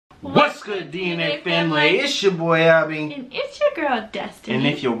What's good, DNA family? It's your boy Abby. And it's your girl Destiny. And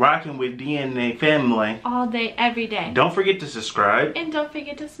if you're rocking with DNA family all day, every day, don't forget to subscribe. And don't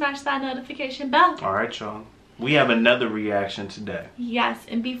forget to smash that notification bell. Alright, y'all. We have another reaction today. Yes,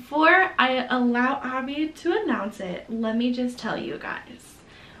 and before I allow Abby to announce it, let me just tell you guys.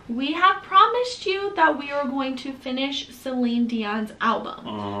 We have promised you that we are going to finish Celine Dion's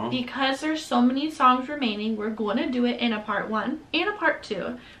album. Because there's so many songs remaining, we're going to do it in a part 1 and a part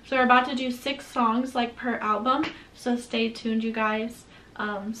 2. So we're about to do 6 songs like per album. So stay tuned, you guys.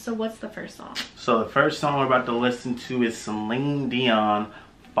 So what's the first song? So the first song we're about to listen to is Celine Dion,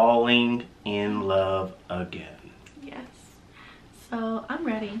 Falling in Love Again. Yes. So I'm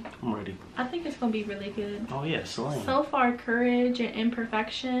ready. I'm ready. I think it's gonna be really good. Oh yeah, Celine. So far, Courage and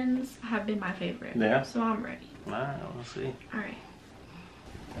Imperfections have been my favorite. Yeah. So I'm ready. Alright, we'll see. Alright.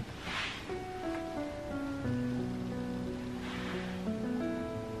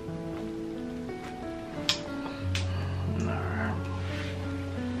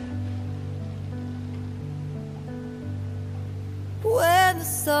 When the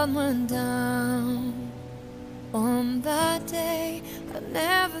sun went down on that day, I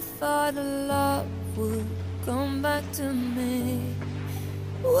never thought a love would come back to me.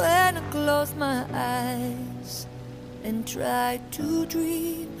 When I closed my eyes and tried to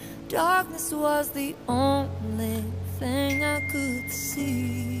dream, darkness was the only thing I could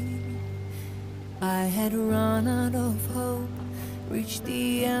see. I had run out of hope, reached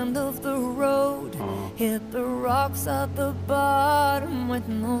the end of the road, hit the rocks at the bottom with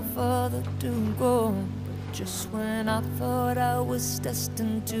no further to go. But just when I thought I was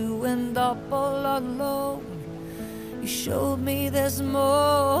destined to end up all alone, you showed me there's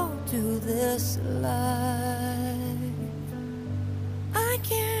more to this life. I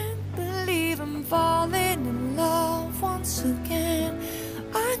can't believe I'm falling in love once again.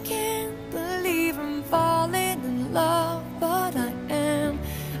 I can't believe I'm falling in love, but I am.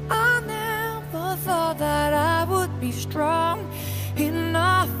 I never thought that I would be strong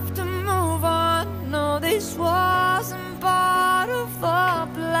enough to move on. No, this wasn't part of the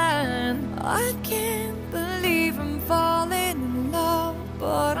plan. I can't believe I'm falling in love,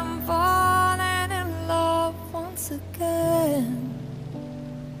 but I'm falling in love once again.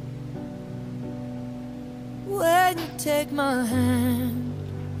 When you take my hand,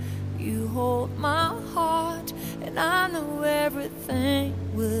 you hold my heart, and I know everything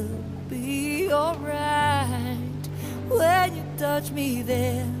will be alright. When you touch me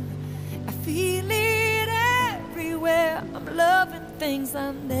there, I feel it everywhere. I'm loving things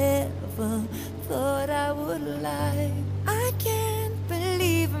I never thought I would like. I can't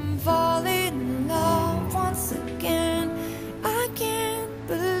believe I'm falling in love once again. I can't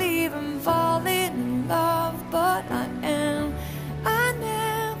believe I'm falling in love, but I am. I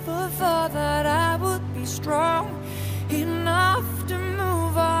never thought that I would be strong enough to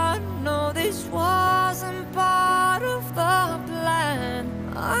move on. No, this wasn't part of the plan.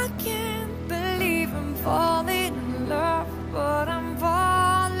 I can't believe I'm falling in love, but I'm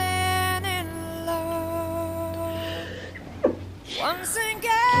falling in love once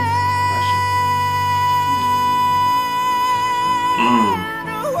again.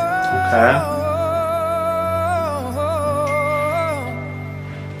 Okay.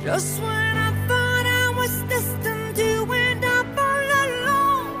 Just when I thought I was destined to end up all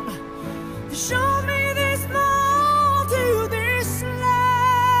alone, you showed me there's more to this life.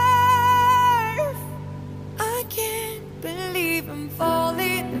 I can't believe I'm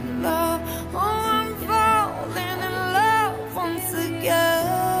falling in love. Oh, I'm falling in love once again.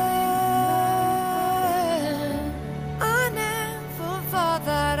 I never thought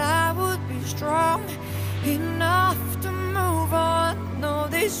that I would be strong enough to move on. No,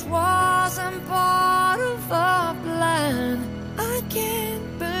 this wasn't part of the plan. I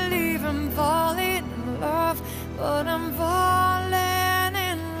can't believe I'm falling in love, but I'm falling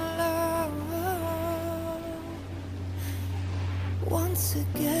in love once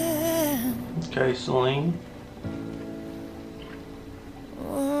again. Okay, Celine.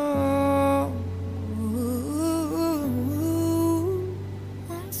 Oh,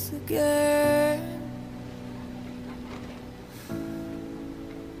 once again.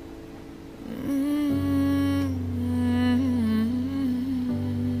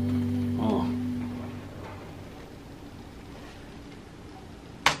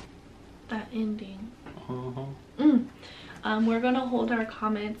 That ending. We're gonna hold our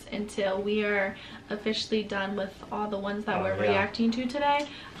comments until we are officially done with all the ones that we're reacting to today.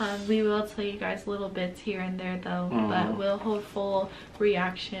 We will tell you guys little bits here and there though, but we'll hold full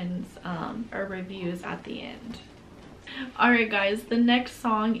reactions or reviews at the end. Alright guys, the next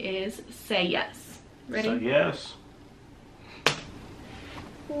song is Say Yes. Ready? Say Yes.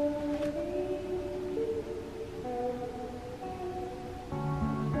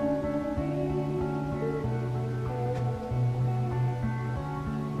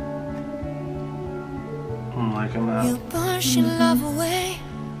 Like him out. You push your love away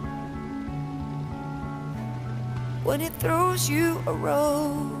when it throws you a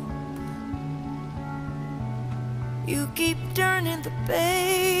rope. You keep turning the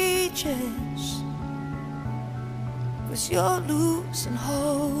pages 'cause you're losing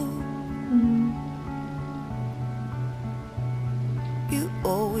hope. You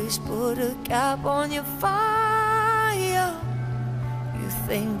always put a cap on your fire. You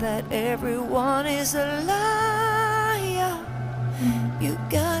think that everyone is a liar. You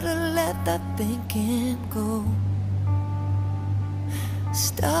gotta let that thinking go.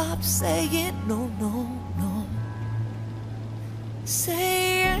 Stop saying no, no, no.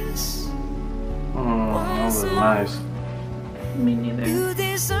 Say yes. That was nice. Me neither. You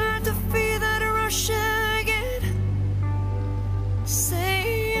deserve to feel that rush again.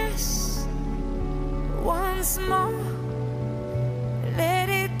 Say yes once more. Let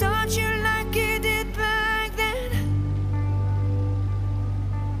it touch you like it did back then.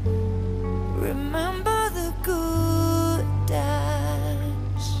 Remember the good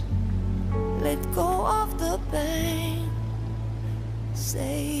times. Let go of the pain.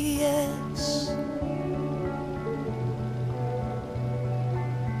 Say yes.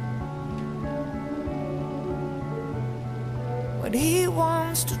 When he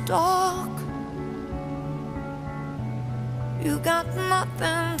wants to talk, you got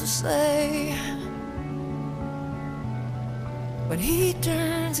nothing to say. When he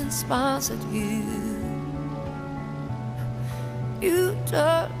turns and smiles at you, you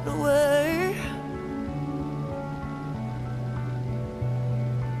turn away.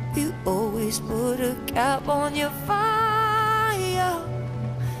 You always put a cap on your fire,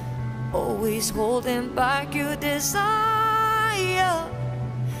 always holding back your desire.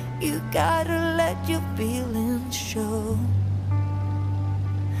 You gotta let your feelings show.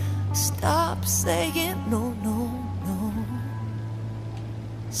 Stop saying no, no, no.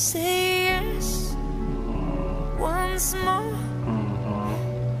 Say yes once more.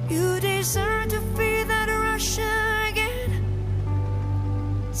 You deserve to feel that rush again.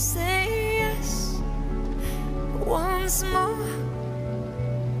 Say yes once more.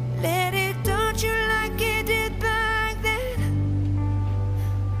 Let it touch you like it did back then.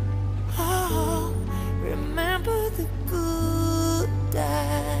 Oh, remember the good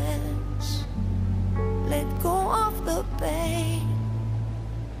times. Let go of the pain.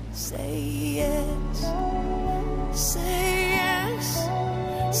 Say yes. Say yes.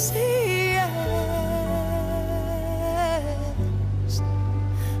 Say yes.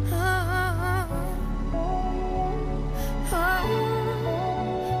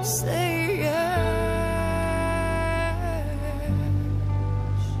 Say yes.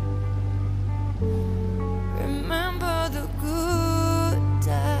 Remember the good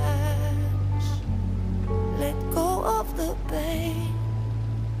times. Let go of the pain.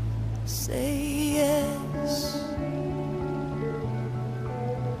 Say yes.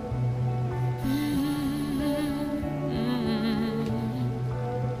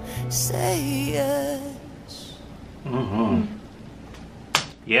 Say yes.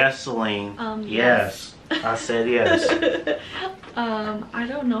 Yes, Celine. Yes. I said yes. I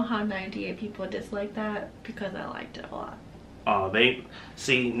don't know how 98 people dislike that because I liked it a lot. Oh, they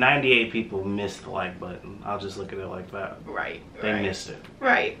see 98 people missed the like button. I'll just look at it like that. Right. They missed it.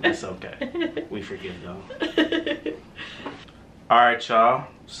 Right. It's okay. We forgive them. Alright, y'all.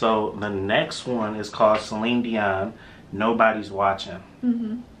 So the next one is called Celine Dion, Nobody's Watching.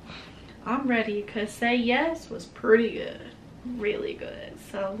 I'm ready because Say Yes was pretty good. Really good.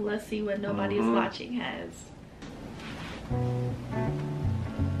 So let's see what Nobody's Watching has.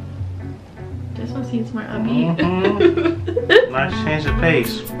 This one seems more upbeat. Nice change of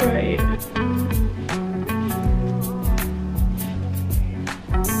pace. Right.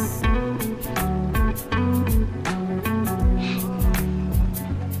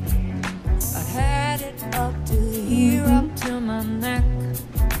 I had it up to here, up to my neck,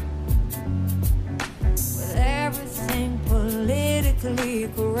 with everything politically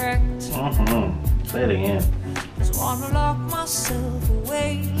correct. Say it again. Just wanna lock myself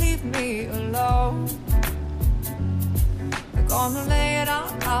away, leave me alone. I'm gonna lay it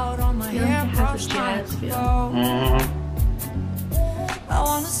out on my hair, brush my clothes. I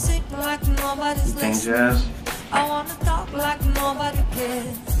wanna sit like nobody's listening. Jazz? I wanna talk like nobody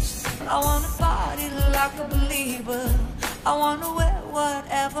cares. I wanna party like a believer. I wanna wear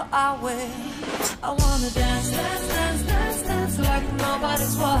whatever I wear. I wanna dance, dance, dance, dance, dance like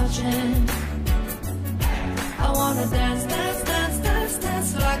nobody's watching. I wanna dance, dance, dance, dance,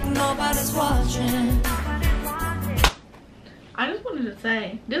 dance like nobody's watching. I just wanted to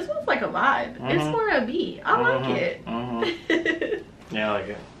say, this one's like a vibe. It's for a beat. I like it. Yeah, I like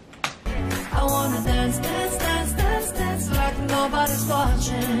it. I wanna dance, dance, dance, dance, dance like nobody's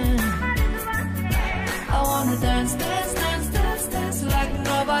watching. I wanna dance, dance, dance, dance, dance like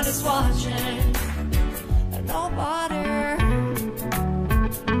nobody's watching. Nobody.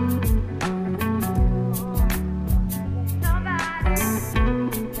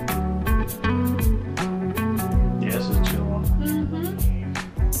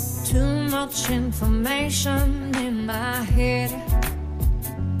 Too much information in my head.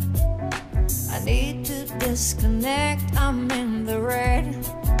 I need to disconnect, I'm in the red.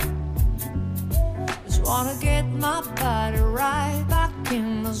 Just wanna get my body right back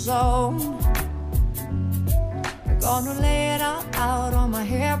in the zone. I'm gonna lay it all out on my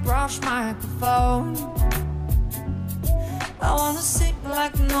hairbrush microphone. I wanna sing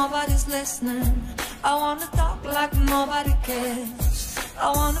like nobody's listening. I wanna talk like nobody cares.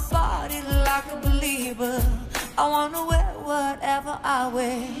 I wanna party like a believer. I wanna wear whatever I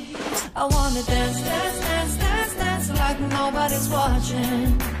wear. I wanna dance, dance, dance, dance, dance like nobody's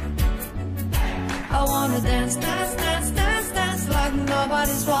watching. I wanna dance, dance, dance, dance, dance like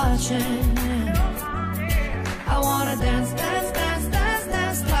nobody's watching. I wanna dance, dance, dance, dance,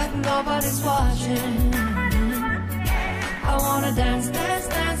 dance like nobody's watching. I wanna dance, dance,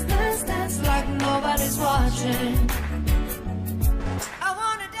 dance, dance, dance like nobody's watching. I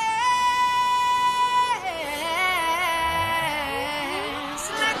wanna dance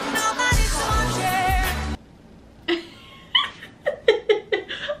like nobody's watching.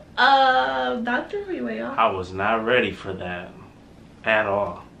 That threw me way off. I was not ready for that at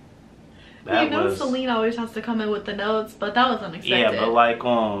all. That You know Celine always has to come in with the notes, but that was unexpected. Yeah, but like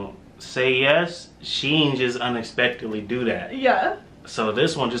on Say Yes, she ain't just unexpectedly do that. Yeah. So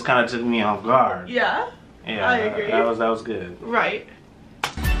this one just kind of took me off guard. Yeah. Yeah, I agree. That was good. Right. I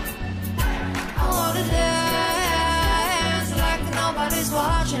wanna dance like nobody's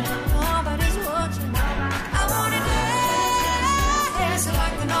watching. Nobody's watching. I wanna dance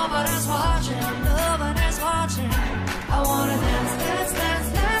like nobody's watching. Nobody's watching. I wanna dance, dance, dance,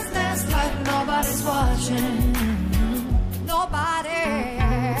 dance, dance like nobody's watching. Nobody.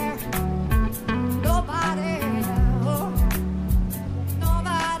 Nobody. Oh.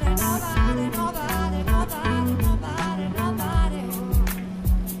 Nobody, nobody, nobody, nobody, nobody, nobody.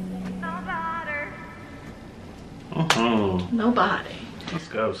 Nobody. Let's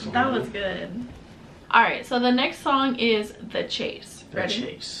go. Celine. That was good. All right, so the next song is The Chase. The Ready?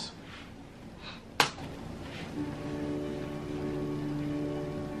 Chase.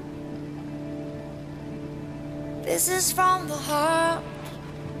 This is from the heart.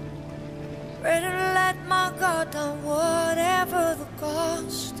 Ready to let my guard down, whatever the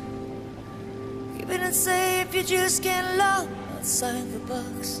cost. Keeping it safe, you just can't love outside the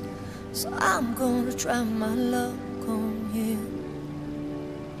box. So I'm gonna try my luck on you.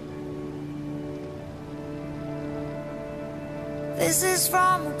 This is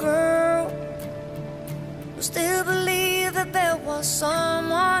from a girl who still believed that there was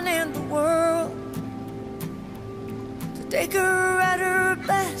someone in the world to take her at her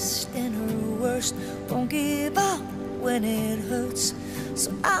best and her worst. Won't give up when it hurts.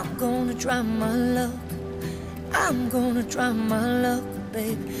 So I'm gonna try my luck. I'm gonna try my luck,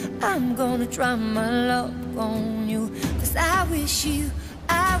 babe. I'm gonna try my luck on you. 'Cause I wish you'd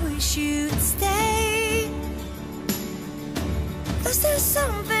stay. 'Cause there's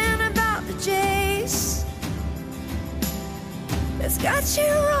something about the chase that's got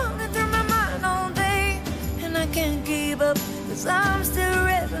you running through my mind all day. And I can't keep up, 'cause I'm still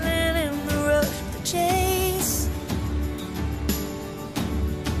reveling in the rush of the chase.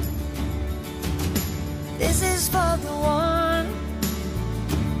 This is for the one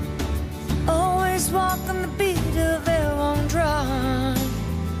always walking the beat of their own drum.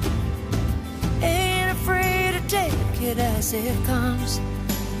 Ain't afraid to take it as it comes.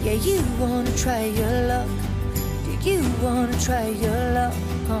 Yeah, you wanna try your luck. Do you wanna try your luck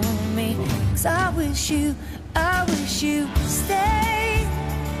on me? 'Cause I wish you'd stay.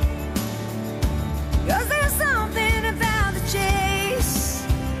 'Cause there's something about the chase.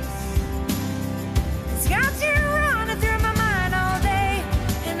 It's got you running through my mind all day.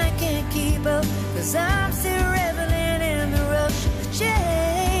 And I can't keep up, 'cause I'm still reveling in the rush of the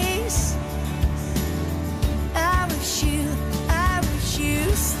chase. I wish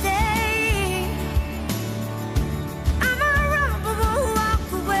you'd stay.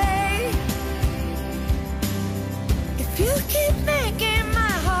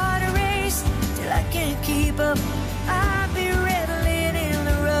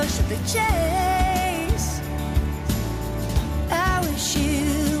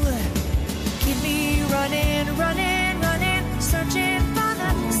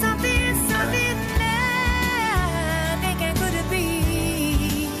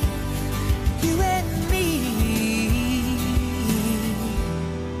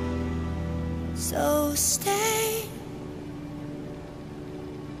 So stay,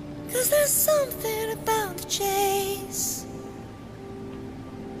 'cause there's something about the chase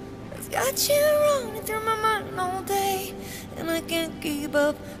that's got you running through my mind all day, and I can't keep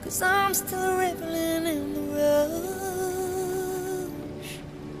up 'cause I'm still reveling in the rush.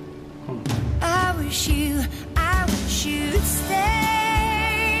 I wish you'd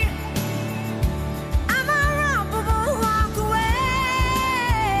stay. I'm unstoppable, walk away.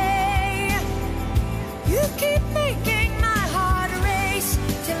 You keep making my heart race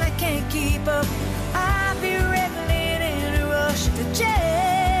till I can't keep up. I'll be reveling in a rush to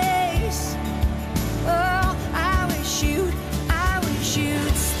chase. Oh, I wish you'd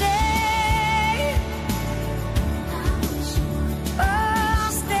stay. Oh,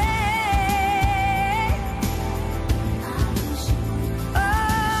 stay.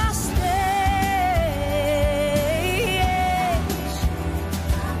 Oh, stay.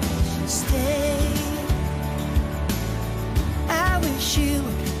 Stay. I wish you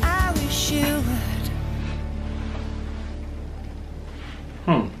would.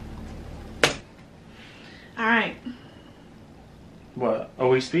 All right. What? Oh,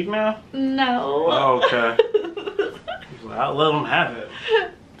 we speak now? No. Oh, okay. I'll let them have it.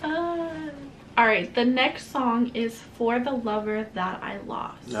 All right. The next song is For the Lover That I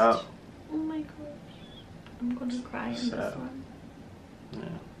Lost. No. Oh my gosh. I'm gonna cry in Sad. this one.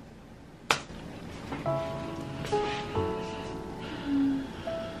 Yeah.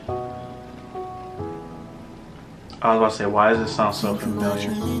 I was about to say, why does it sound so familiar?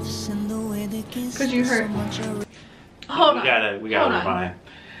 Because you heard. Hold on. We gotta rewind.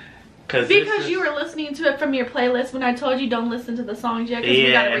 Because you were listening to it from your playlist when I told you don't listen to the songs yet.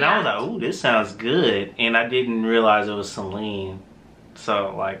 Yeah, and I was like, ooh, this sounds good. And I didn't realize it was Celine.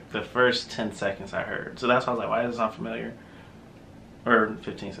 So, like, the first 10 seconds I heard. So that's why I was like, why does it sound familiar? Or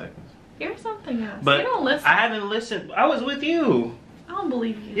 15 seconds. Here's something else. But you don't listen. I haven't listened. I was with you. I don't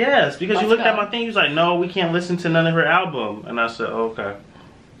believe you. Yes, because Let's you looked go. at my thing. You was like, no, we can't listen to none of her album. And I said, oh, okay.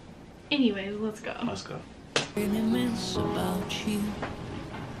 Anyways, let's go. Let's go. Really miss about you.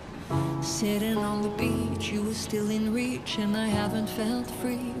 Sitting on the beach, you were still in reach, and I haven't felt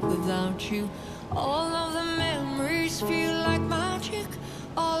free without you. All of the memories feel like magic.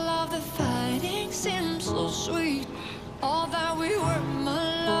 All of the fighting seems so sweet. All that we were,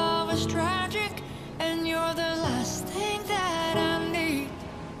 my love, is tragic, and you're the last thing that I need.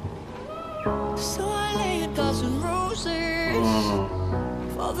 So I lay a dozen roses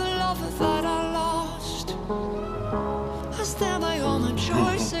for the love that I lost. I stand by all my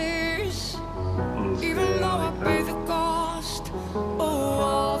choices, even though I pay the cost. Oh,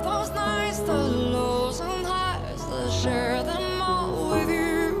 all those nights, the lows and highs, I'll share them all with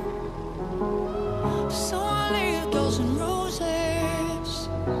you. So I lay a dozen roses,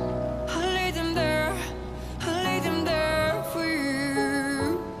 I lay them there for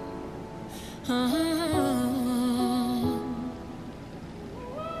you.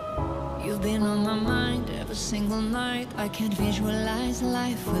 You've been on my mind every single night. I can't visualize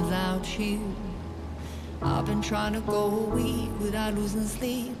life without you. I've been trying to go a week without losing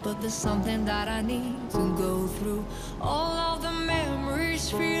sleep, but there's something that I need to go through. All of the memories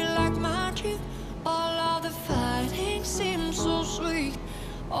feel like magic. All of the fighting seems so sweet.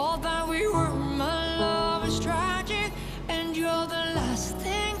 All that we were, my love, is tragic, and you're the last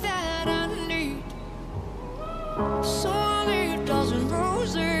thing that I need. So I lay a dozen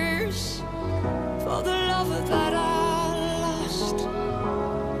roses for the love that I lost.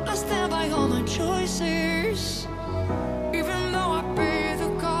 I stand by all my choices, even though I pay the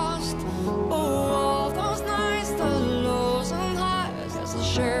cost. Oh, all those nights, the lows and highs, I'll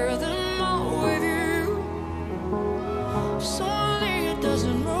share them all with you. So I lay a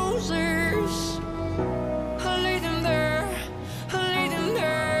dozen roses, I lay them there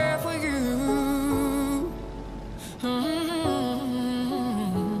for you.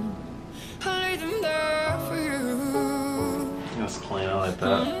 I lay them there for you. That's clean. I like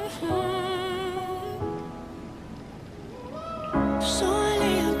that. So I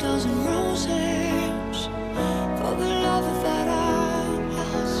lay a dozen roses for the love that I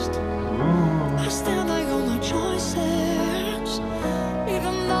lost. I stand by all my choices,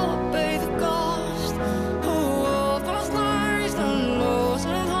 even though I pay the cost. Oh, all those nights, the lows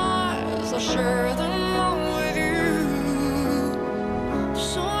and highs, I'll share them all with you.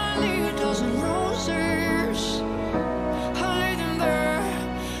 So I lay a dozen roses, I lay them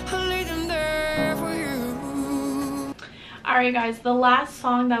there for you. Alright guys, the last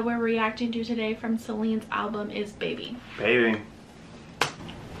song that we're reacting to today from Celine's album is Baby. Baby.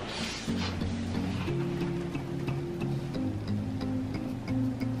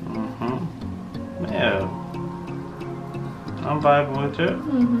 I'm vibing with it.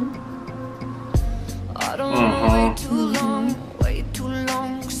 I don't wanna wait too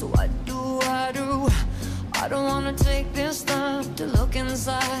long, so what do? I don't wanna take this time to look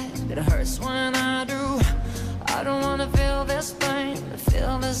inside. It hurts when I do. I don't wanna feel this pain.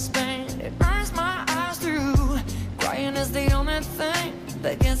 It burns my eyes through. Crying is the only thing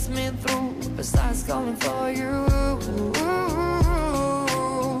that gets me through. Besides calling for you,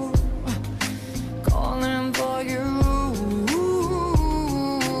 calling for you.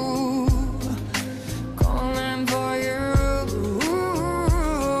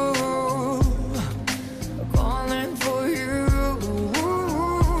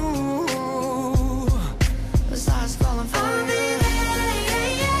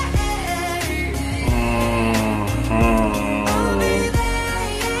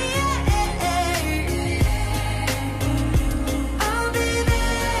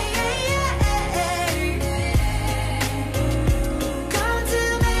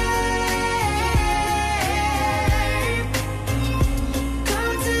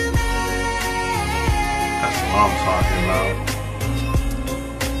 I'm talking about.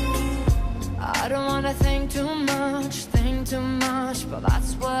 I don't wanna think too much, but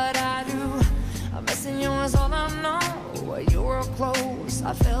that's what I do. I'm missing you is all I know. When you were close,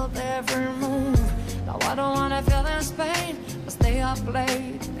 I felt every move. Now I don't wanna feel this pain, but stay up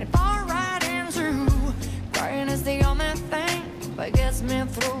late and fall right into. Crying is the only thing that gets me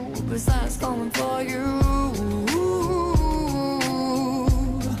through. Besides calling for you.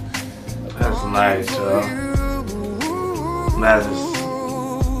 That's nice, yo. That's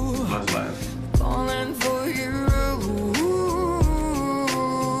nice. Calling for you.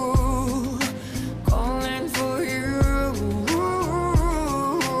 Calling for you.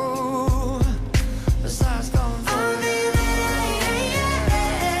 Besides calling for you.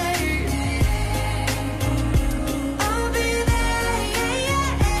 I'll be there.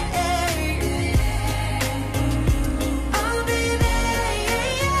 I'll be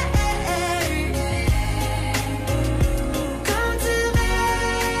Come to me.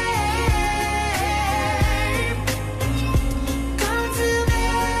 Come to me.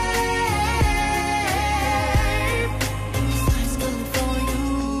 Besides calling for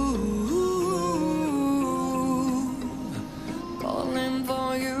you. Calling for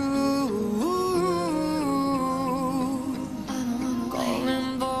you.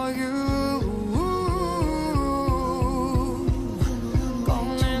 Calling for you.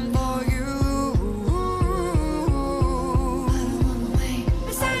 Calling for you.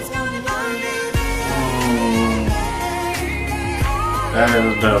 Besides calling for you. That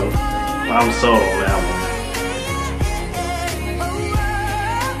is dope. I'm sold on that one.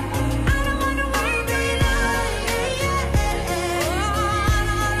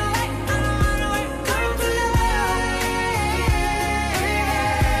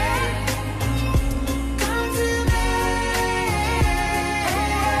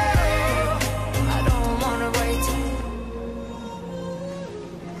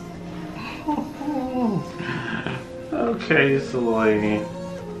 Okay, Celine.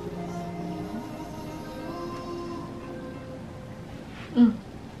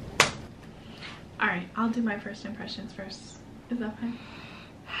 Alright, I'll do my first impressions first. Is that fine?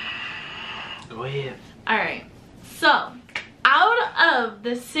 Go ahead. Alright, so out of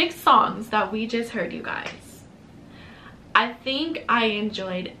the 6 songs that we just heard, you guys, I think I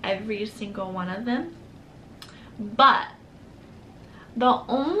enjoyed every single one of them. But the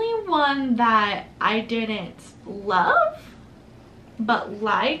only one that I didn't love but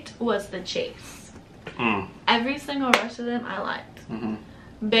liked was The Chase. Every single rest of them I liked.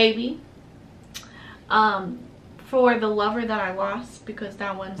 Baby, for The Lover That I Lost, because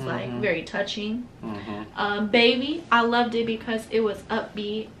that one's like very touching. Baby, I loved it because it was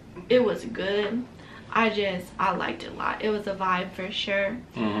upbeat, it was good. I liked it a lot. It was a vibe for sure.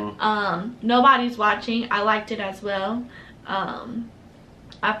 Nobody's Watching, I liked it as well.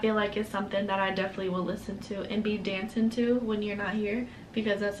 I feel like it's something that I definitely will listen to and be dancing to when you're not here,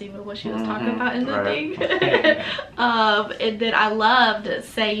 because that's even what she was talking about in the thing. And then I loved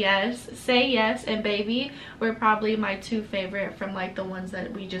Say Yes. Say Yes and Baby were probably my 2 favorite from like the ones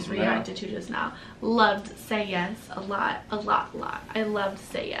that we just reacted to just now. Loved Say Yes a lot. I loved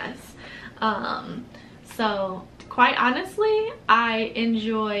Say Yes. So quite honestly, I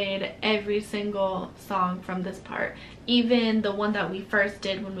enjoyed every single song from this part. Even the one that we first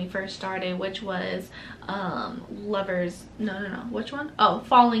did when we first started, which was which one? Oh,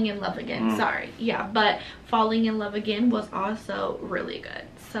 Falling in Love Again. Sorry. Yeah, but Falling in Love Again was also really good.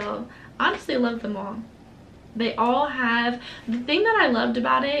 So honestly, I love them all. They all have, the thing that I loved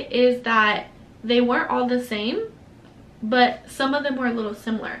about it is that they weren't all the same, but some of them were a little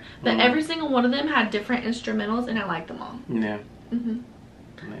similar. But every single one of them had different instrumentals, and I liked them all. Yeah.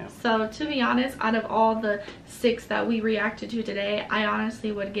 Yeah. So to be honest, out of all the 6 that we reacted to today, I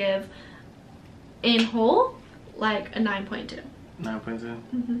honestly would give in whole like a 9.2.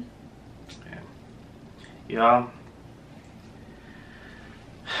 9.2. Yeah. Y'all,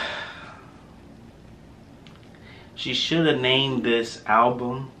 she should have named this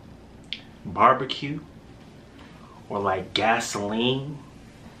album Barbecue, or like Gasoline,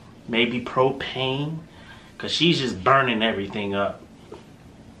 maybe Propane, because she's just burning everything up.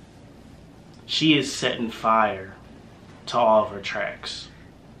 She is setting fire to all of her tracks.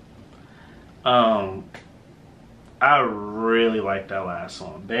 I really like that last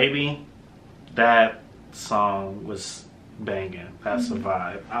song, Baby. That song was banging. That's a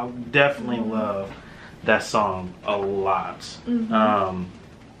vibe. I definitely love that song a lot. I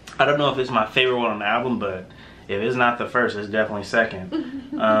don't know if it's my favorite one on the album, but if it's not the first, it's definitely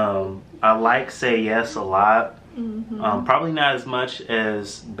second. I like Say Yes a lot. Probably not as much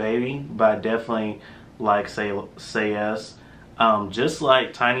as Baby, but I definitely like Say Yes. Just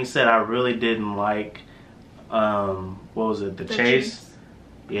like Tiny said, I really didn't like what was it, the Chase?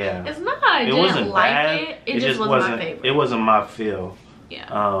 Yeah, it's not that I didn't like bad. It just wasn't my favorite. It wasn't my feel.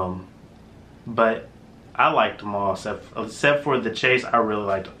 Yeah. But I liked them all except for the Chase. I really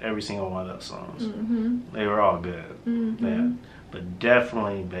liked every single one of those songs. They were all good. Yeah, but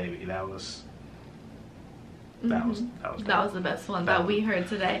definitely Baby. That was the best one that we heard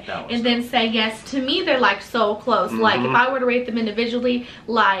today. And then Say Yes, to me they're like so close. Like if I were to rate them individually,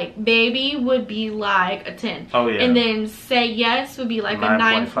 like Baby would be like a 10. Oh yeah. And then Say Yes would be like a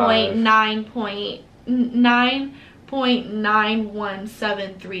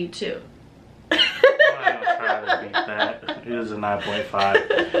 9.9172. I'm gonna try to beat that. It was a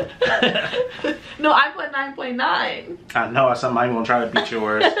 9.5. No, I put 9.9. I know. I'm not even gonna try to beat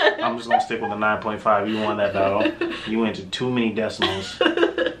yours. I'm just gonna stick with the 9.5. You won that battle. You went to too many decimals.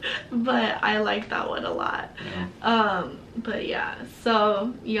 But I like that one a lot. Yeah. But yeah.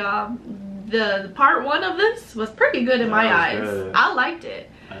 So y'all, the part 1 of this was pretty good in my eyes. Good. I liked it.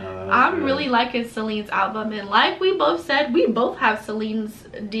 I'm really liking Celine's album, and like we both said, we both have Celine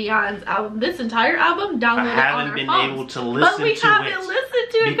Dion's album, this entire album, downloaded on our phones. I haven't been able to listen to it. But we haven't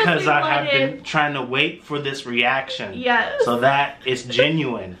listened to it because I have been trying to wait for this reaction. Yes. So that it's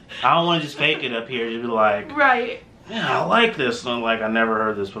genuine. I don't want to just fake it up here, just be like, right. Yeah, I like this. I'm like, I never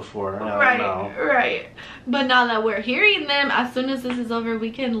heard this before. Right. But now that we're hearing them, as soon as this is over,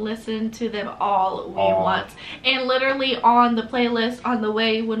 we can listen to them all we want. And literally on the playlist on the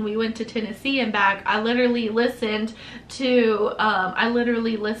way when we went to Tennessee and back, I literally listened to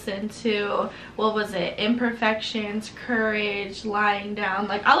what was it? Imperfections, Courage, Lying Down.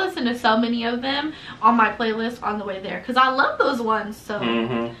 Like I listened to so many of them on my playlist on the way there because I love those ones. So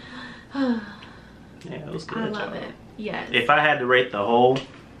yeah, it was good. I love it. Yes. If I had to rate the whole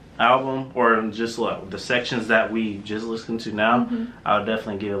album or just like the sections that we just listened to now, I would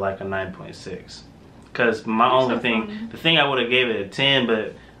definitely give it like a 9.6. Because my only thing, the thing I would have gave it a 10,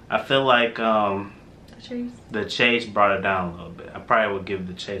 but I feel like the Chase brought it down a little bit. I probably would give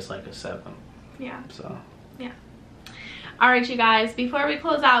the Chase like a 7. Yeah. So. Yeah. Alright you guys, before we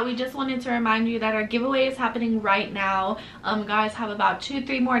close out, we just wanted to remind you that our giveaway is happening right now. Guys have about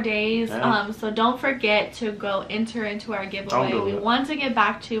 2-3 more days. Yeah. So don't forget to go enter into our giveaway. We want to get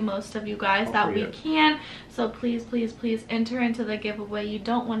back to most of you guys that we can. So please, please, please enter into the giveaway. You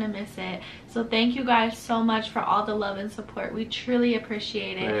don't want to miss it. So thank you guys so much for all the love and support. We truly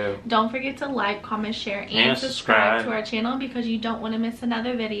appreciate it. Yeah. Don't forget to like, comment, share, and subscribe to our channel because you don't want to miss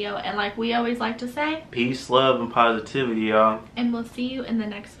another video. And like we always like to say, peace, love, and positivity, y'all. And we'll see you in the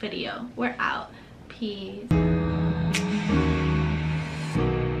next video. We're out. Peace.